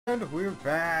And we're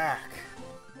back!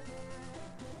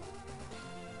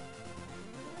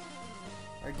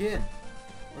 Again,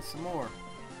 with some more.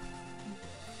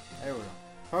 There we go.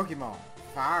 Pokemon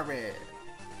Fire Red.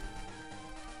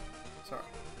 Sorry.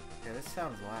 Yeah, this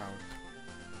sounds loud.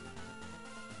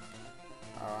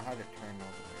 Oh, I had it turned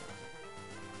all the way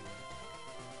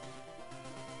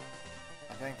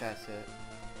up. I think that's it.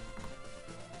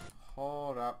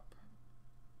 Hold up.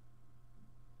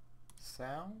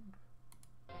 Sound?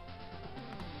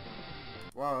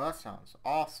 Wow, that sounds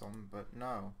awesome, but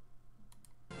no.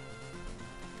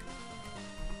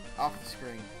 Off the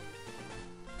screen.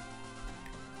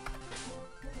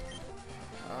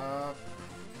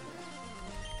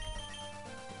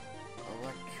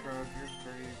 Electrode, you're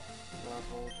pretty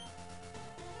leveled.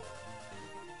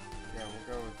 Yeah, we'll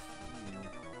go with you.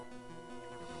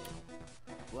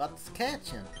 What's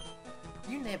catching?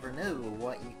 You never knew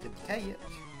what you could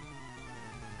catch.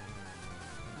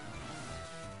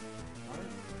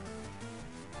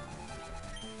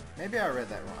 Maybe I read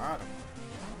that wrong. I don't know.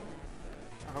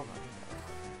 I hope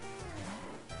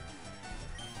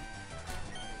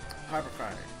I Hyper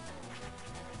Fighter.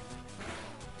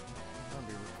 I'll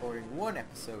be recording one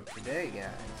episode today,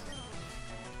 guys.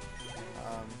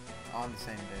 On the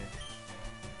same day.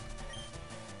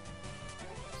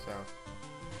 So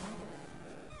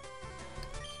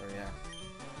yeah.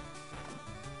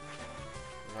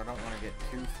 I don't want to get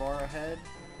too far ahead,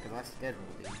 because I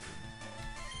scheduled these.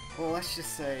 Well, let's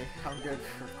just say I'm good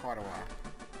for quite a while.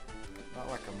 Not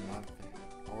like a month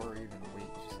or even a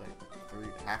week, just like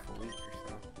half a week or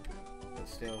so. But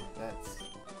still,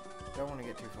 don't want to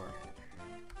get too far ahead.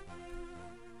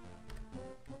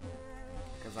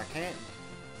 Because I can't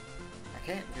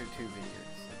do 2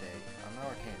 videos a day. I know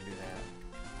I can't do that.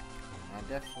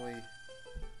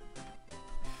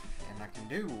 And I can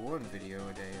do 1 video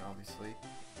a day, obviously,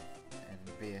 and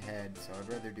be ahead, so I'd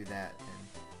rather do that than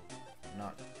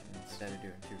not, instead of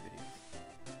doing 2 videos.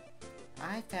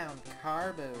 I found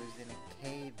carbos in a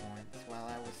cave once while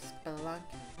I was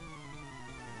spelunking.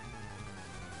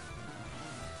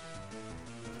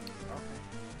 Okay.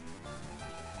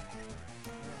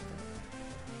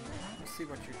 Let's see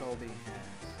what your Goldie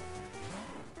has.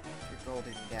 Your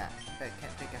Goldie got. Bet it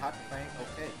can't take a hot thing?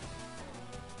 Okay.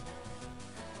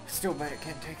 Still bet it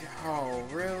can't take it. Oh,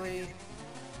 really?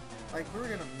 Like, we're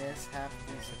gonna miss half of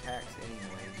these attacks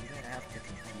anyway. You didn't have to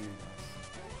confuse us.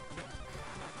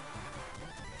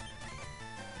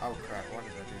 Oh crap, why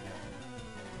did I do that?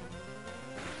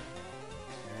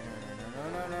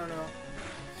 No.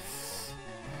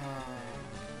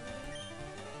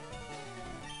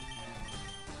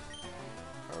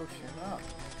 Potion up.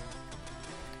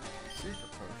 Super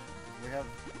potion. We have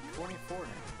 24 now.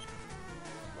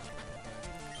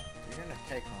 You're gonna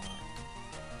take her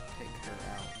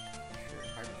out. Sure,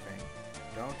 Hyper Fang.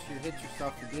 Don't you hit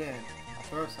yourself again. I'll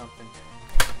throw something.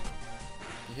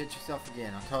 You hit yourself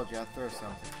again. I told you I'd throw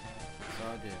something. So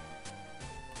I did.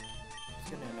 It's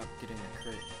gonna end up getting a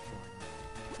crit.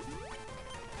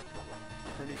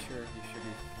 Pretty sure he should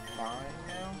be fine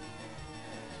now.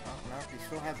 Oh, no, he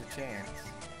still has a chance.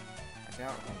 I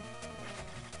doubt him.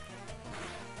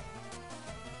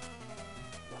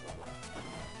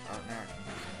 Oh, now I can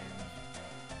do some damage.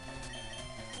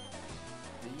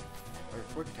 Leaf? Or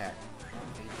quick attack.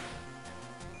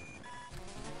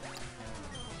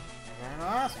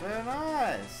 Very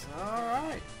nice.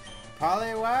 Alright.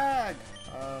 Poliwag.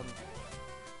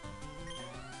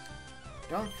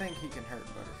 Don't think he can hurt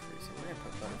Butterfree, so we're gonna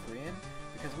put Butterfree in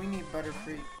because we need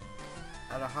Butterfree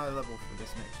at a high level for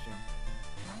this next gym.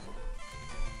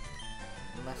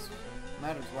 Unless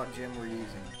matters what gym we're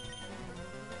using.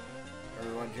 Or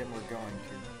what gym we're going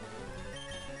to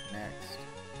next.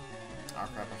 Oh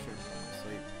crap, I should have fallen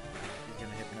asleep. He's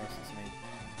gonna hypnosis me.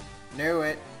 Knew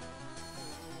it!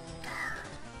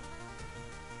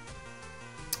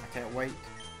 I can't wait.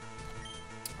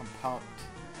 I'm pumped.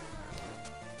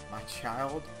 My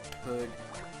childhood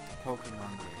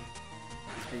Pokemon game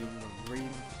is being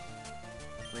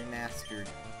remastered.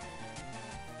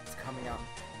 It's coming out.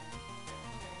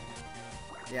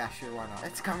 Yeah, sure, why not?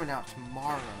 It's coming out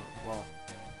tomorrow. Well,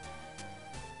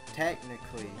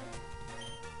 technically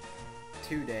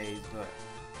 2 days, but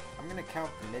I'm gonna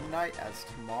count the midnight as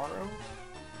tomorrow.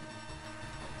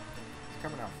 It's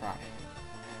coming out Friday.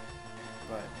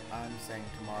 But I'm saying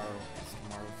tomorrow, because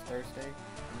tomorrow's Thursday.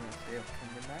 I'm gonna stay up till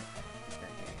midnight to get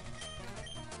that game.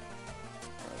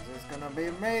 Because it's gonna be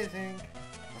amazing.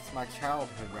 That's my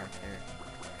childhood right there.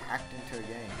 Hacked into a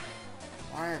game.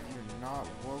 Why have you not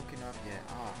woken up yet?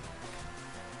 Ah.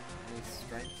 He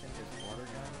strengthened his water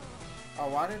gun? Oh,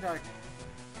 why did I... I'm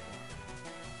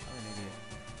an idiot.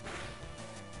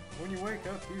 When you wake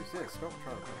up, use this. Don't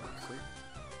try to fall asleep.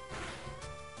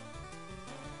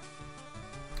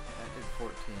 That did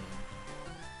 14.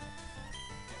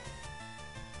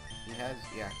 He has,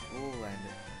 yeah, we'll land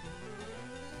it.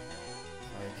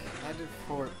 Like, I did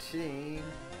 14.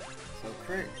 So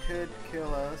crit could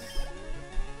kill us.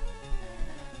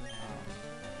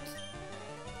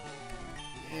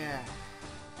 Yeah.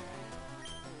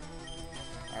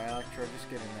 Alright, Electro, just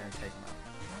get in there and take him out.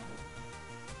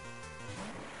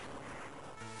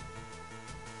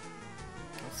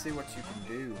 Let's see what you can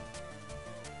do.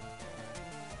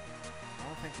 I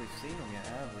don't think we've seen him yet,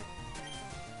 have we?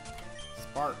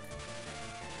 Spark.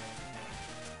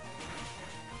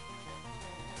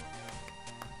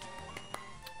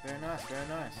 Very nice, very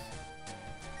nice.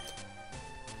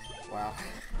 Wow.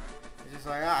 It's just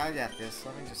like, I got this.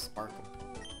 Let me just spark him.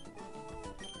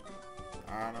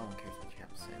 No one cares what you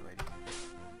have to say, lady.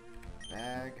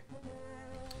 Bag.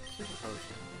 Super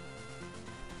potion.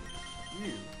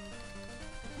 You.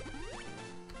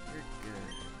 You're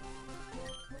good.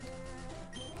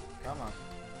 Come on.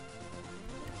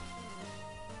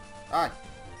 Hi.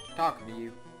 Talking to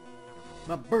you.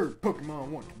 My bird Pokemon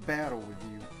wants to battle with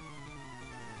you.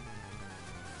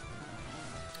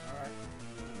 Alright.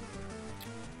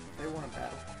 They want to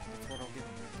battle. That's what I'll give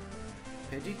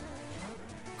them. Pidgey?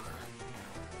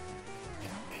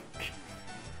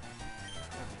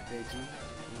 Pidgey?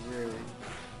 Really?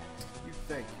 You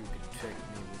think you can take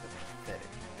me with a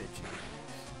pathetic Pidgey?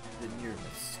 Then you're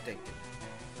mistaken.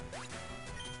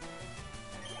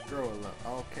 Grow a level.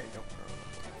 Okay, don't grow a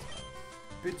level.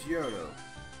 Pidgeotto.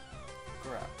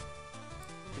 Crap.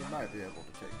 He might be able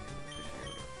to take me with a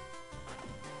Pidgeotto.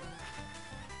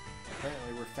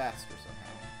 Apparently we're faster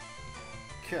somehow.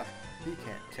 Kuh, he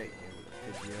can't take me with a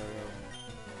Pidgeotto.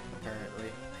 Apparently.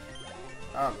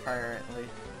 Apparently.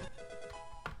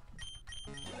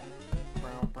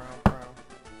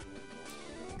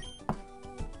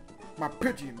 My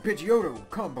Pidgey and Pidgeotto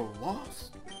combo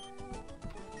lost.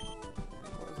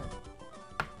 What is that?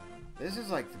 This is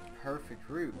like the perfect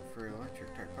route for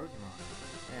electric type Pokemon.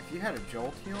 And if you had a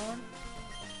Jolteon,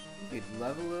 you could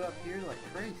level it up here like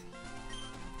crazy.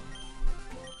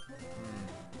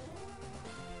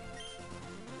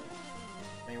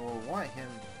 I mean, we'll want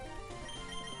him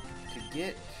to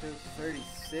get to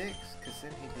 36, because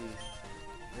then he'd be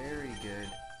very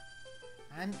good.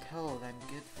 I'm told I'm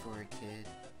good for a kid.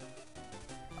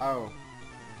 Oh.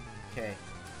 Okay.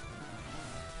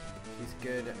 He's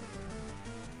good.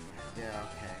 Yeah,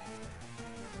 okay.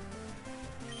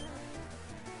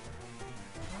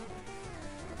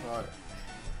 I thought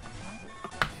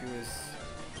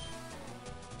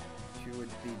she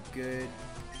would be good.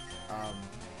 Well,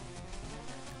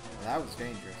 that was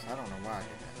dangerous. I don't know why I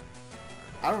did that.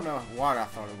 I don't know what I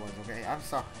thought it was, okay? I'm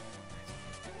sorry.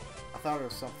 I thought it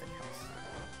was something else.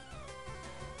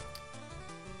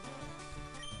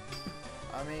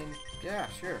 I mean, yeah,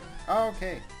 sure. Oh,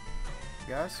 okay.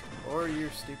 Gus, or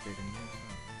you're stupid and you're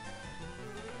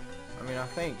I mean, I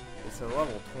think it's a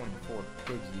level 24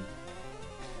 Pidgey.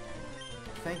 I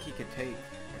think he could take a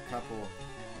couple,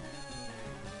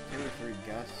 2 or 3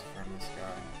 Gus from this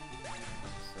guy.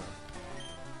 So,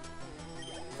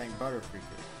 I think Butterfree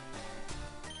could.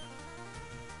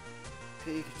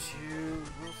 Pikachu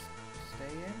will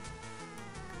stay in.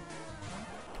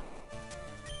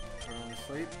 Put him to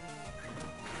sleep.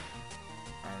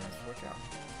 Alright, let's switch out.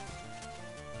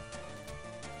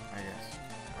 I guess.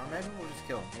 Or maybe we'll just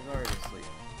kill him. He's already asleep.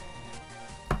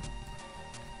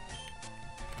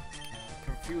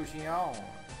 Confusion. I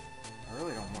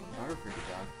really don't want Butterfree to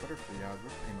die. Butterfree dies, we're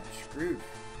pretty much screwed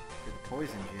for the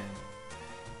poison gym.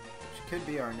 Which could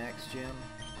be our next gym.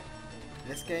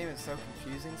 This game is so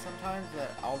confusing sometimes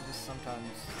that I'll just sometimes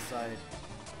decide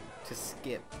to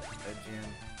skip a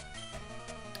gym.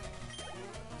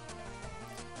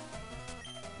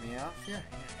 Meowth? Yeah.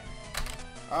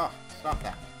 Oh, stop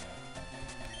that.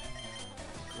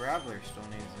 Graveler still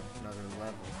needs another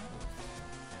level.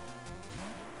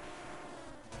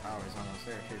 Oh, he's almost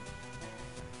there too.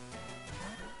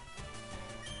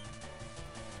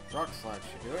 Rock Slide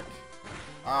should do it.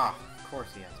 Ah, of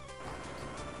course he has.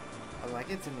 I'm like,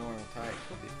 it's a normal type,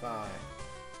 he'll be fine.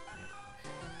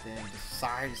 Then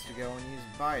decides to go and use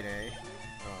Bite, eh?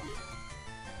 Oh.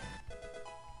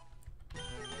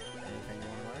 Anything you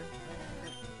want to learn?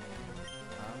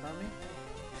 Fine by me?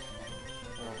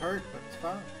 It'll hurt, but it's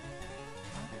fine.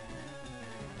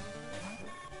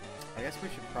 I guess we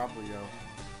should probably go.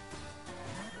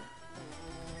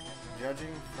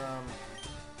 Judging from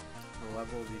the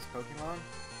level of these Pokemon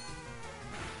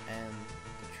and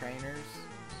the trainers,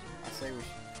 I say we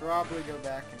should probably go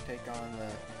back and take on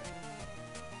the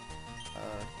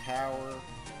Tower.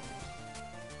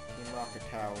 Team Rocket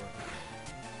Tower.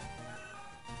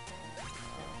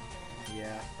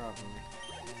 Yeah, probably.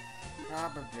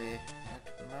 Probably.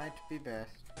 That might be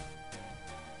best.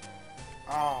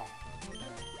 Oh!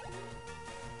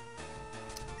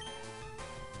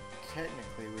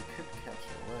 Technically, we could catch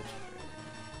a legendary.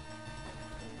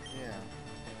 Yeah.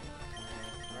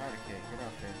 Eradicate, get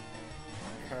up there.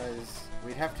 Because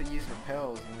we'd have to use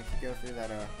repels, and we could go through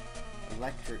that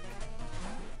electric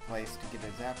place to get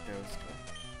a Zapdos.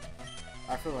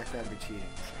 I feel like that'd be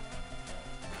cheating. So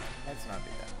let's not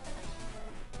do that.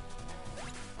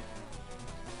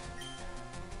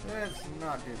 Let's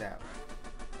not do that.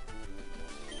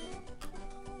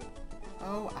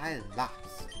 Oh, I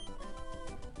lost.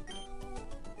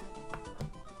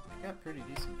 We got pretty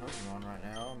decent Pokemon right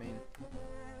now. I mean,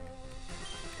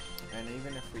 and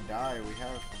even if we die, we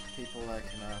have people that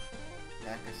can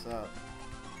back us up.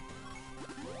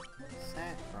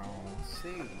 Saffron, C.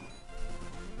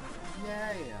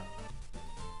 Yeah.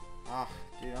 Ah,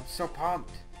 dude, I'm so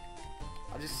pumped.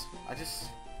 I just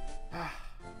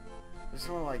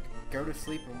want to like go to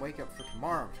sleep and wake up for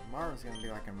tomorrow. Tomorrow's gonna be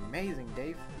like an amazing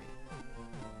day for me.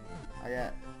 I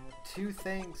got 2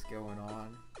 things going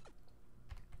on.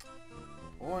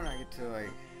 One, I get to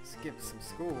like skip some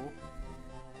school.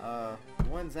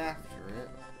 One's after it,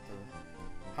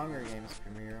 the Hunger Games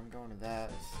premiere. I'm going to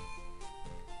that. It's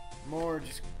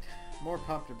more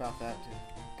pumped about that to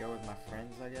go with my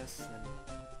friends, I guess, than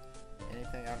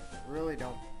anything. I really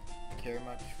don't care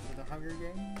much for the Hunger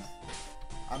Games.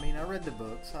 I mean, I read the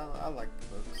books. I like the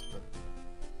books, but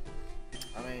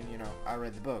I mean, you know, I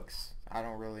read the books. I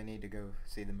don't really need to go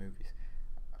see the movies.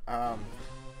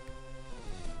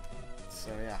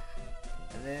 So yeah,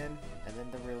 and then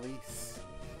the release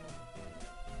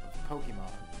of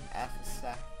Pokemon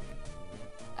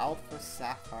Alpha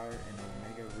Sapphire and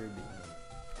Omega Ruby.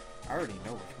 I already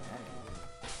know which one I'm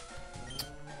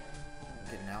doing. I'm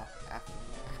getting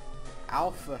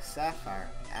Alpha Sapphire.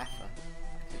 Alpha. I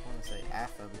keep wanting to say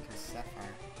Alpha because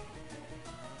Sapphire.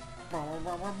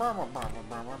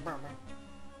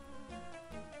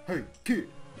 Hey kid,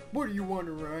 what are you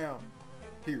wandering around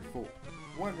here for?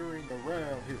 Wandering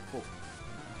around here for?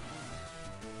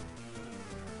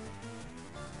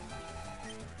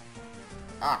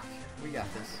 Ah, we got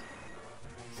this.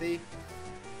 See?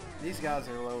 These guys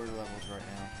are lower levels right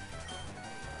now.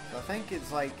 So I think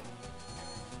it's like,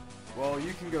 well,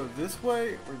 you can go this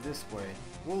way or this way.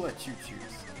 We'll let you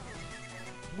choose.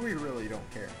 We really don't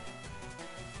care.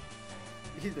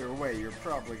 Either way, you're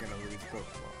probably gonna lose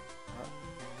Pokemon.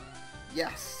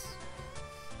 Yes!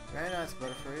 Very nice,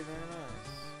 Butterfree, very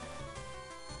nice.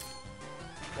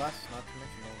 Plus, not to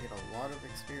mention, you'll get a lot of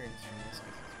experience from this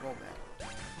because it's rollback.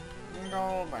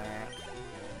 Rollback.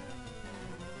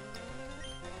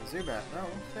 Zubat, no,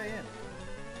 stay in.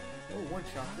 Oh,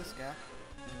 one-shot this guy.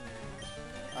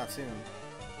 Not soon.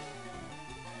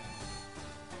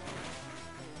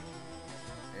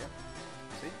 Yep.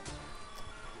 See?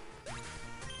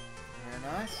 Very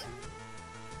nice.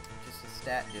 Just a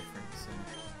stat difference in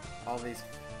all these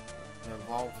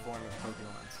evolved form of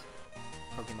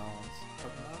Pokemon?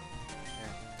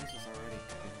 Yeah, this is already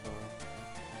before.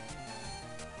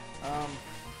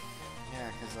 Yeah,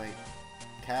 cause like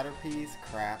Caterpie's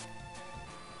crap.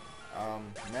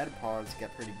 Metapods got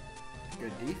pretty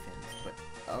good defense, but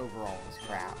overall it's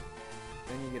crap.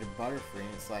 Then you get a Butterfree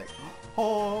and it's like,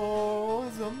 oh,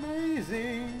 it's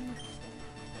amazing!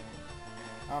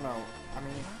 I don't know, I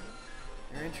mean,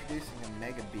 they're introducing a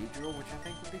Mega Beedrill, which I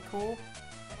think would be cool.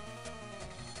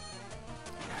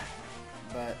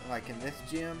 But like in this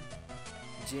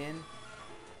generation,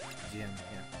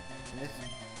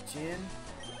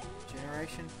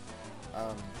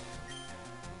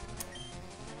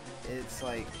 it's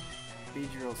like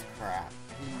Beedrill's crap.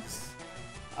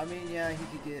 I mean, yeah, he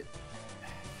could get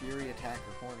Fury Attack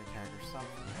or Horn Attack or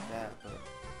something like that, but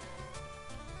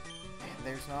man,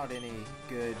 there's not any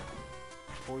good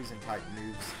poison type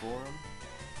moves for him.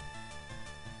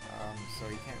 So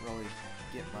you can't really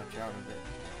get much out of it.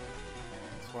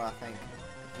 That's why I think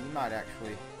he might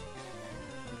actually...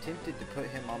 I'm tempted to put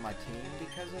him on my team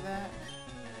because of that.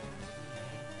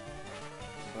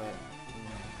 But...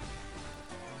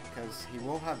 because he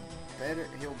will have better...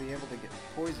 he'll be able to get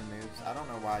poison moves. I don't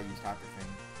know why I used Hyper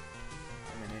Fang.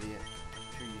 I'm an idiot.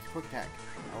 Should use Quick Attack.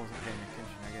 I wasn't paying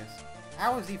attention, I guess.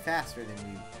 How is he faster than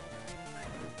you?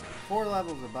 4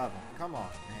 levels above him. Come on,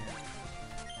 man.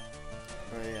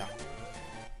 But yeah.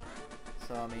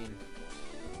 So, I mean...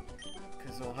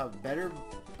 because they'll have better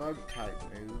bug type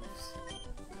moves.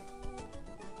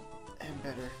 And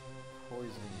better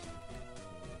poison.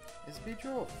 Is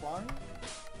Beedrill flying?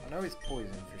 I know he's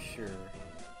poisoned for sure.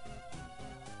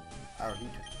 Oh, he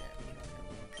took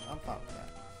damage. I'm fine with that.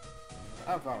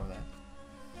 I'm fine with that.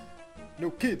 No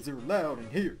kids are allowed in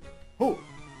here. Oh,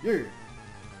 yeah.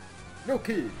 No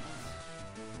kids.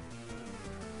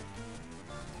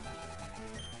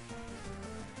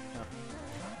 Huh.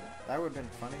 That would have been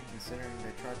funny considering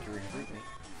they tried to recruit me.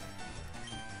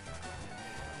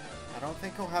 I don't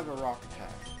think he'll have a rock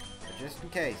attack, but just in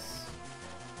case,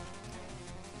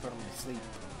 put him to sleep.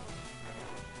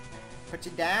 Put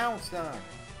you down, son.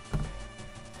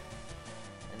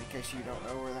 And in case you don't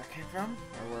know where that came from,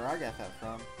 or where I got that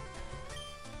from,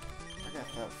 I got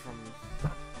that from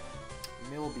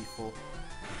Milbyful,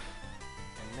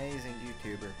 amazing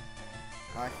YouTuber,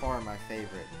 by far my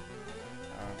favorite,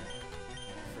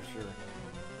 for sure.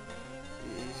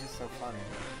 He's just so funny.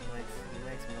 He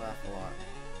makes me laugh a lot.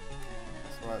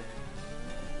 That's what.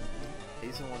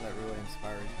 He's the one that really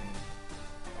inspires me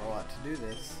a lot to do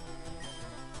this.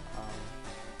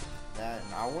 That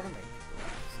and I want to make people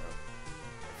laugh. So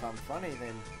if I'm funny,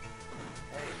 then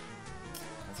hey,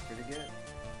 that's pretty good.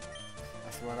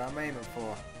 That's what I'm aiming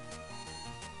for.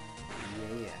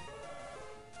 Yeah.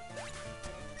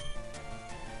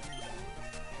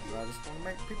 So I just want to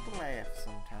make people laugh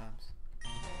sometimes.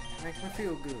 It makes me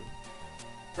feel good.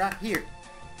 Right here.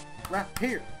 Right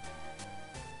here.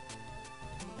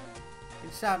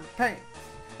 Inside my pants.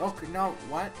 Okay, no,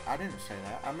 what? I didn't say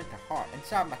that. I meant the heart.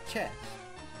 Inside my chest.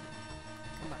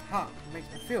 In my heart. It makes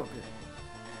me feel good.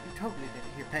 You totally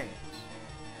didn't hear pants.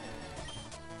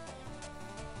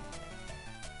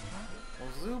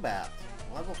 Well, Zubat.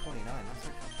 Level 29. That's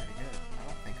actually pretty good. I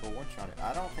don't think he'll one-shot it.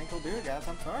 I don't think he'll do it, guys.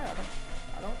 I'm sorry.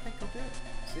 I don't think he'll do it.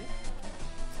 See?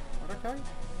 What'd I tell you?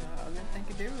 I didn't think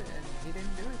he'd do it, and he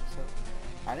didn't do it, so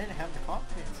I didn't have the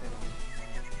confidence in him.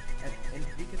 And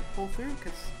he could pull through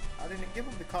because I didn't give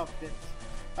him the confidence.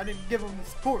 I didn't give him the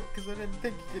support because I didn't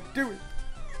think he could do it.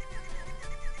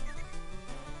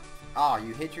 Ah,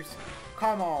 you hit your...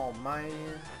 Come on, man.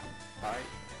 Alright.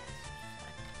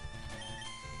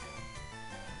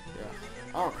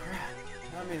 Yeah. Oh, crap.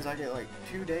 That means I get like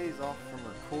 2 days off from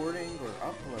recording or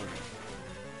uploading.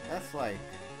 That's like...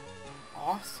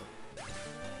 awesome.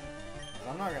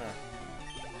 I'm not gonna...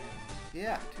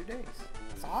 Yeah, 2 days.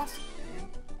 It's awesome, man.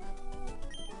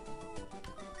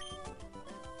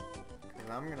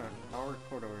 I'll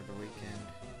record over the weekend.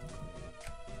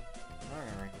 I'm not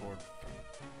gonna record.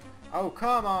 Oh,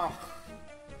 come on!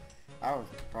 I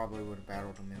probably would have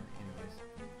battled him anyways.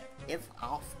 It's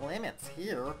off limits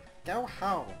here. Go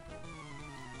home.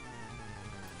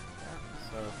 Yeah,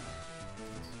 so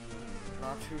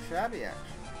not too shabby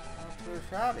actually. Not too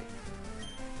shabby.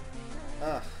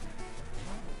 Ugh.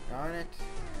 Darn it.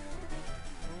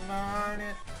 Darn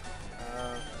it.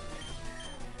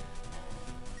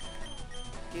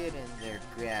 Get in there,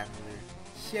 Graveler.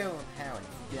 Show him how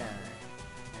it's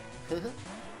done.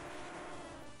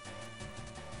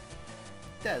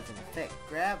 Doesn't affect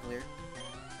Graveler.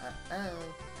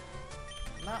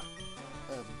 Not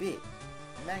a bit.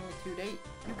 Magnitude 8.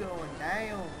 You going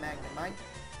down, Magnemite.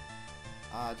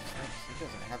 Just thinks he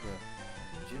doesn't have a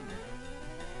gender.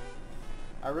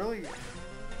 I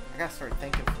gotta start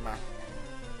thinking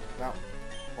about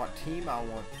what team I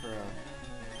want for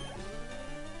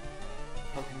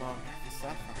Pokemon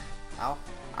Sapphire.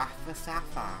 Alpha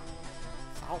Sapphire.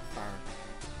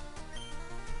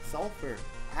 Sulfur.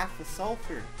 Alpha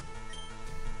Sulfur.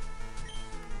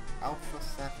 Alpha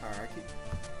Sapphire. I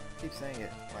keep saying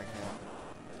it like that.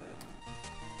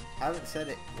 I haven't said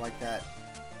it like that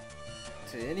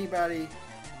to anybody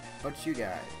but you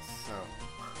guys, so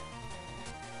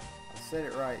I said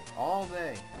it right all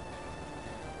day.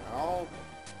 All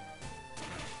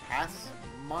past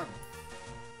month.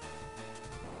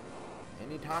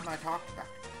 Anytime I talked about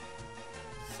it,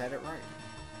 said it right.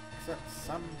 Except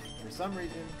for some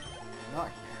reason, not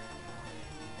here.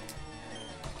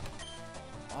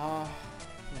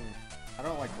 I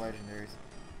don't like legendaries.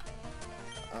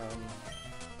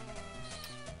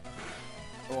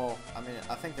 Well, I mean,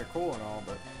 I think they're cool and all,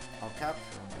 but I'll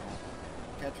capture them all.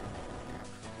 Catch them.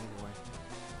 Either way.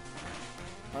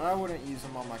 But I wouldn't use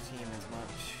them on my team as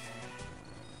much.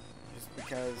 Just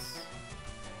because...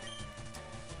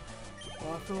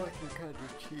 well, I feel like they're kind of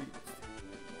cheap.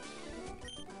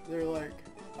 They're like,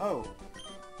 oh,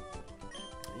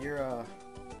 you're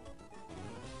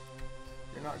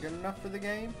not good enough for the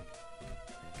game?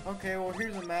 Okay, well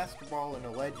here's a Master Ball and a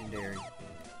Legendary.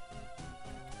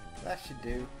 That should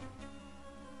do.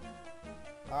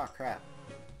 Oh crap.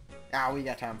 Ah, we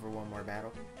got time for one more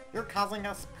battle. You're causing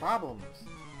us problems.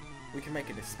 We can make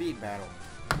it a speed battle.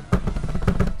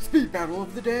 Speed battle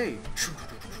of the day.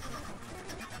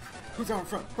 Who's out in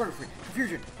front? Pt.23.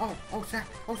 Confusion. Oh snap.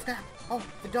 Oh snap. Oh,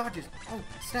 the dodges. Oh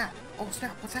snap. Oh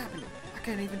snap. What's happening? I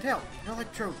can't even tell.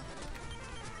 Electro.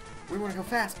 We want to go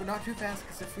fast, but not too fast,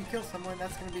 because if we kill someone,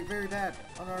 that's going to be very bad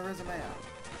on our resume.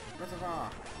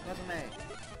 Resume.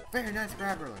 Very nice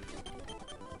grab early.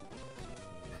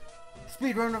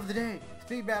 Speed run of the day.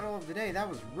 Speed battle of the day. That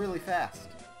was really fast.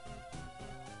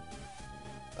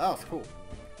 That was cool.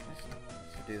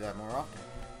 I should do that more often.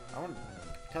 I want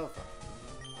a telephone.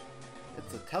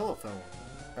 It's a telephone.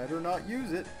 Better not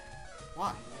use it.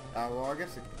 Why? Well, I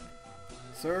guess it...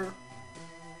 Sir,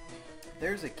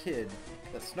 there's a kid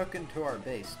that snuck into our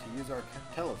base to use our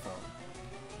telephone.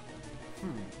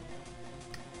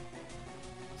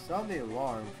 Sound the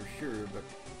alarm for sure,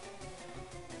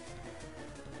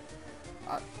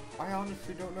 but... I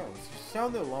honestly don't know. Just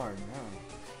sound the alarm.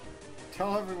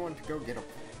 Tell everyone to go get him.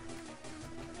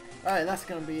 Alright, that's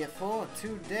gonna be it for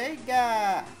today,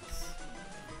 guys.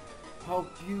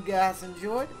 Hope you guys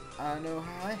enjoyed. I know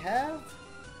I have.